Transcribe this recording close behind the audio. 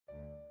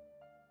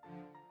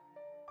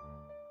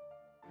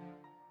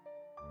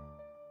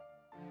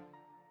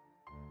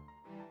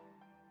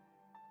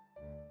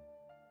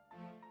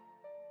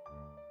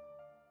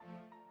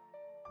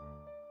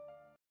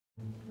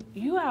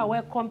You are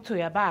welcome to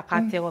your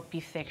Therapy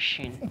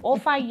section.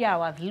 Over here,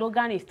 our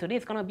slogan is today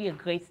is going to be a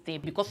great day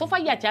because over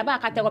here at your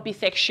Therapy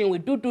section, we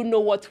do know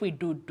what we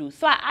do.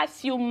 So I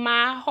ask you,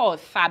 ma or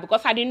sir,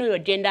 because I didn't know your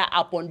gender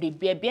upon the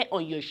bear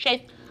on your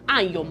chest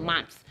and your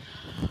mouth.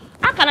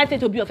 How can I take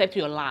to be of help to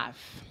your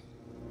life?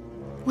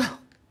 Well,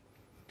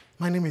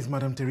 my name is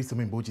Madam Theresa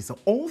so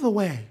all the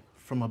way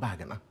from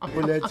Abagana.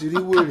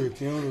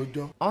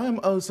 I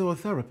am also a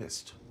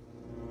therapist.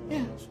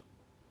 Yes.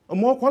 A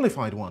more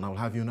qualified one, I'll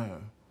have you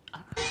know.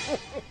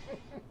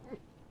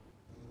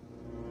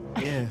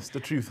 Yes, the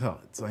truth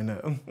hurts, I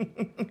know.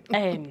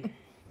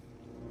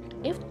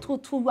 If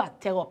you are a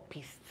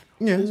therapist,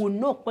 yes, who will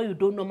know where you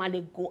don't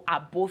normally go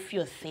above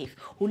yourself,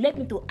 who let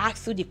me to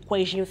ask you the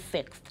question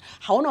first.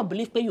 I want to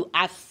believe where you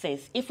ask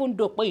sense, even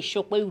though where you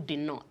show where you did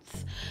not.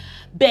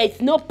 But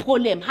it's no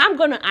problem. I'm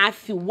going to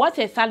ask you, what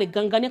exactly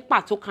Gangane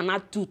Pato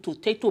cannot do to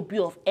take to be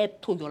of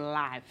help to your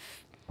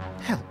life?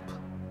 Help.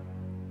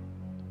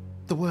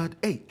 The word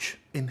H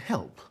in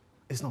help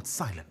is not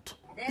silent.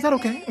 Is that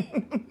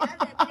okay?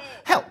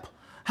 Help.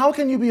 How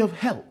can you be of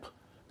help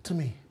to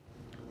me?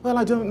 Well,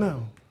 I don't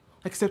know.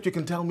 Except you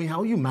can tell me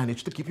how you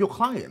manage to keep your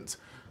clients.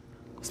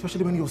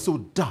 Especially when you're so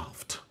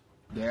daft.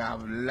 They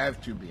have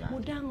left you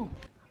behind.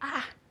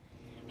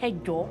 Hey,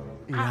 Joe.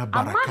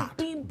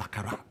 Barakat.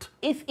 Baccarat.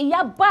 It's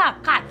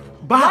Barakat.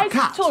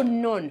 Barakat. So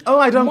none. Oh,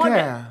 I don't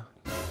care.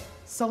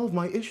 Solve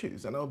my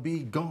issues and I'll be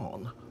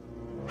gone.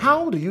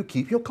 How do you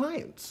keep your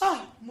clients? For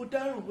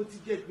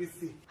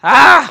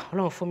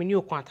me,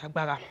 new contact.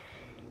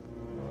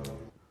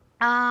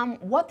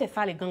 What if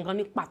I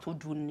Gangani Pato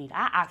do need?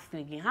 I ask you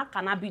again, how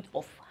can I be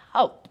of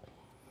help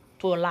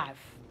to your life?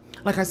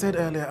 Like I said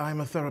earlier,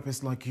 I'm a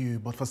therapist like you,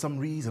 but for some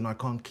reason I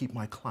can't keep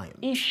my clients.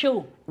 It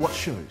shows. What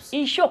shows?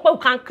 It shows you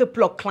can't keep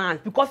your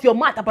clients because your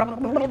mouth.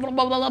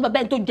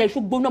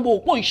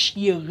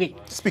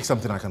 Speak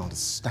something I can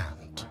understand.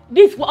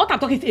 This what I'm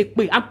talking is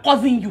I'm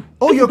causing you.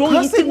 Oh, you're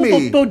cursing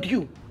me. Told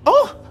you.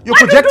 Oh, you're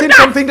projecting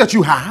something that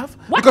you have?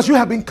 What? Because you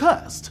have been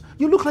cursed.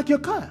 You look like you're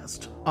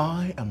cursed.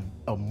 I am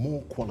a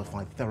more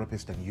qualified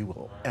therapist than you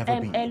will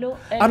ever be. Hello.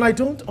 And I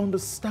don't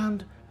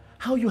understand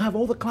how you have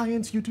all the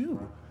clients you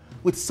do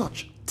with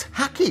such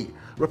tacky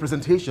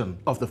representation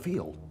of the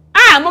field.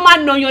 Mama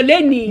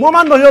Noyoleni.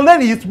 Mama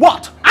Noyoleni is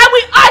what? I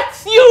will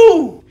ask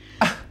you.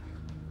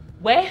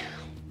 Well,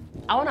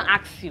 I want to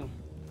ask you.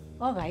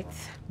 All right.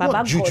 What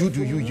Baba juju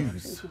do you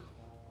use?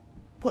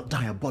 What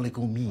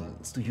diabolical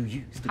means do you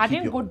use to I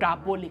didn't go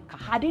diabolical.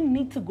 I didn't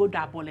need to go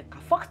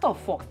diabolical. First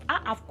of all, I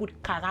have good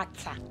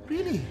character.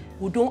 Really?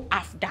 We don't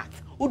have that.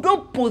 We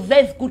don't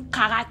possess good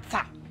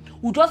character.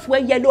 We just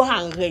wear yellow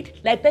and red.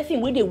 Like person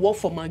when they work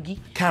for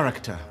Maggie.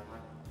 Character.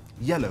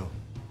 Yellow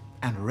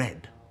and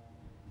red.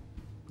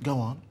 Go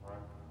on.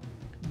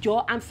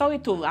 Joe, I'm sorry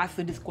to ask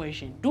you this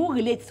question. Do you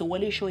relate to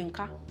Wale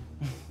Shoinka?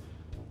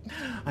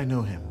 I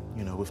know him.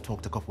 You know, we've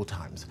talked a couple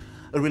times.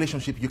 A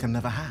relationship you can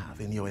never have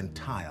in your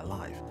entire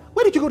life.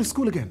 Where did you go to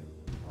school again?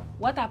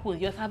 What happened?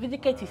 Your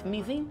certificate is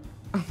missing?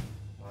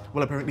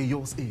 Well, apparently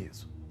yours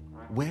is.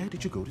 Where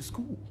did you go to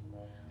school?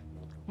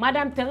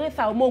 Madam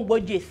Theresa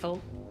Omongoje, so.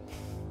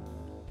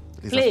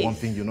 At least that's one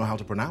thing you know how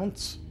to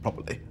pronounce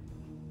properly.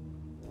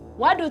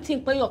 Why do you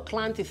think when your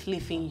client is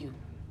leaving you?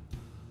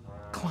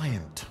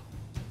 Client.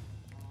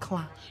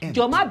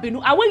 Joma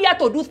Binu, are we here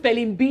to do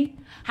spelling bee?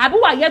 Have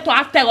you here to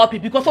have therapy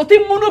because of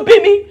thing Munu be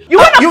me? You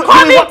want to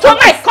come into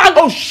my congregation?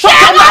 Oh, shut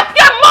up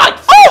your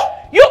mouth! Oh!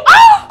 You you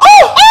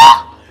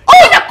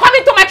want to come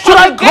into my congregation? Should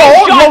I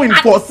call law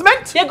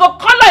enforcement? They go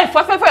call law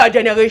enforcement for your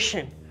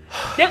generation.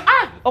 They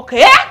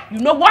okay. You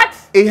know what?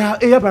 Eya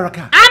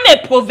Barakat. I'm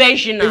a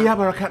professional. Eya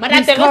Barakat.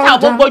 Madam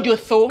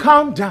Theresa,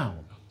 calm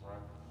down.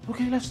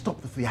 Okay, let's stop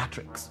the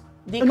theatrics.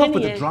 Enough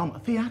with the drama.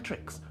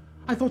 Theatrics.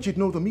 I thought you'd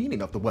know the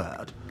meaning of the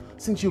word,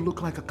 since you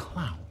look like a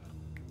clown.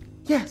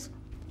 Yes,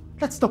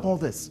 let's stop all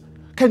this.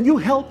 Can you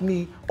help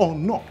me or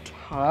not?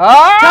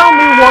 Tell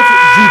me what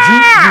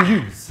juju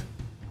you use.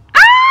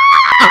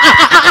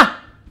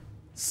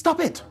 Stop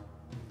it.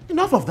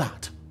 Enough of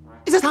that.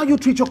 Is this how you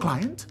treat your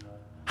client?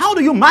 How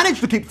do you manage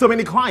to keep so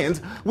many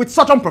clients with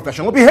such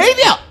unprofessional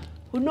behavior?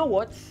 You know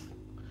what?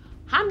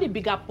 I'm the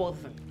bigger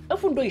person.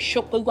 Even though it's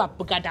shock you are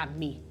bigger than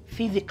me,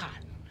 physical.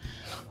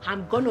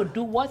 I'm gonna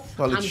do what?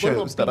 Well, it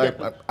shows that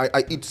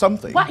I eat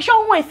something. Why you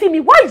want to see me?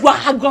 Why you are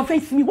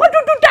aggravate me? Why do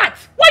you do that?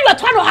 Why you are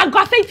trying to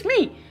aggravate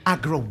me?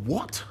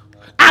 What?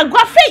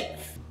 Aggravate!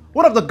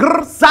 What of the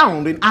grr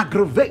sound in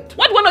aggravate?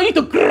 What want you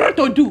to grr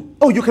to do?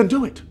 Oh, you can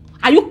do it.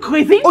 Are you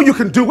crazy? Oh, you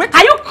can do it?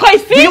 Are you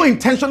crazy? Do you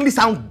intentionally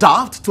sound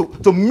daft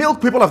to milk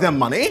people of their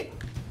money?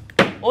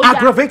 Oh,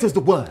 aggravate is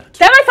the word.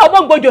 Theresa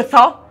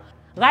Omongojo,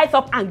 rise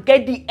up and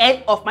get the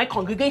L of my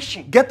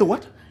congregation. Get the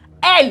what?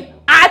 L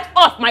out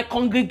of my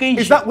congregation.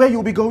 Is that where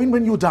you'll be going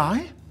when you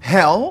die?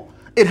 Hell?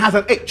 It has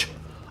an H.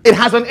 It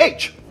has an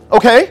H.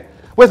 Okay?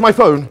 Where's my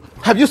phone?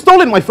 Have you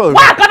stolen my phone?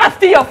 Why am I gonna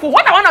steal your phone?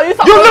 What I want to use?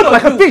 You look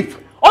like a thief.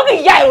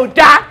 Okay, yeah, you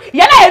die.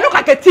 Yeah, you look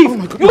like a thief. Oh,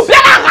 you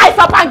better rise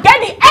up and get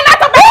the L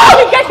out of my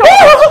congregation.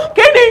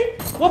 Kenny,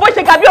 what boy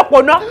say gabi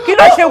opono? Kí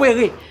ló ṣe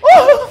wèrè?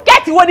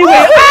 Get you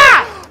anyway.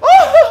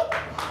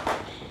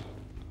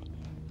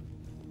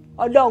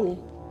 Ọlọ́run.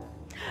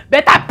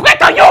 Better pray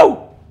to you.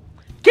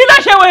 Kí ló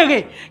ṣe wèrè?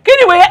 Kí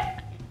ni wèrè?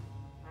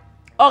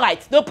 All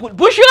right, no problem.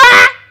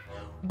 Bushura!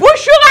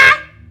 Bushura!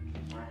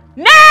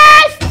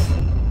 Next!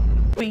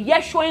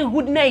 You're showing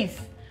rudeness.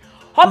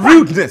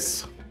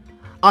 Rudeness.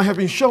 I have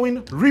been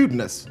showing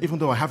rudeness, even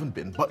though I haven't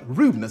been, but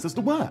rudeness is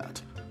the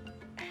word.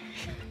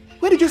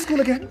 Where did you school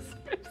again?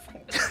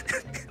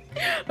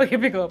 Okay,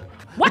 pick up.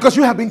 What? Because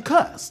you have been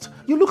cursed.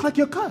 You look like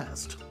you're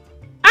cursed.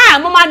 Ah,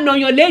 Mama no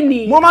your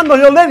lady. Mama no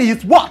your lady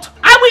is what?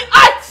 I will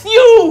hurt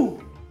you.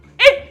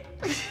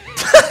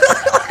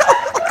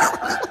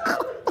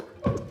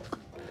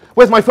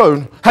 Where's my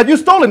phone? Have you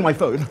stolen my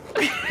phone?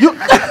 You...